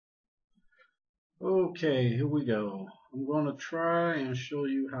Okay, here we go. I'm going to try and show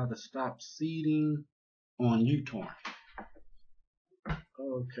you how to stop seeding on uTorrent.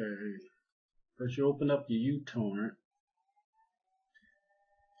 Okay, first you open up your uTorrent,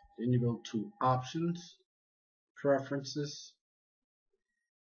 then you go to Options, Preferences,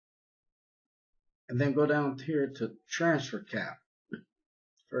 and then go down here to Transfer Cap.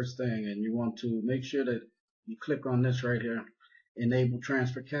 First thing, and you want to make sure that you click on this right here, Enable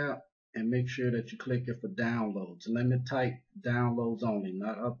Transfer Cap, and make sure that you click it for downloads. Limit type downloads only,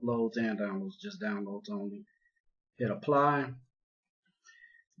 not uploads and downloads, just downloads only. Hit apply.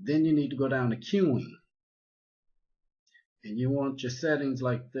 Then you need to go down to queuing, and you want your settings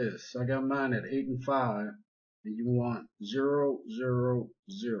like this. I got mine at 8 and 5, and you want 0, 0,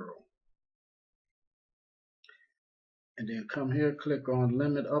 0. And then come here, click on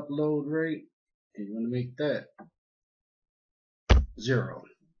limit upload rate, and you want to make that 0.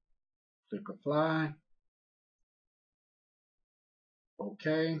 Click apply.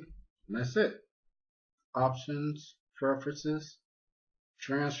 Okay, and that's it. Options, preferences,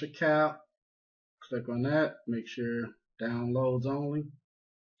 transfer cap. Click on that. Make sure downloads only.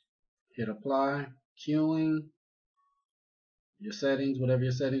 Hit apply. Queuing. Your settings, whatever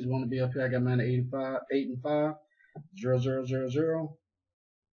your settings want to be up here. I got mine at 8 and 5, 0, 0, 0, 0.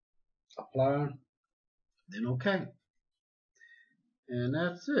 Apply. Then okay. And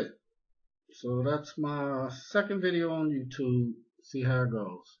that's it. So that's my second video on YouTube. See how it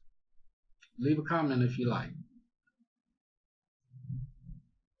goes. Leave a comment if you like.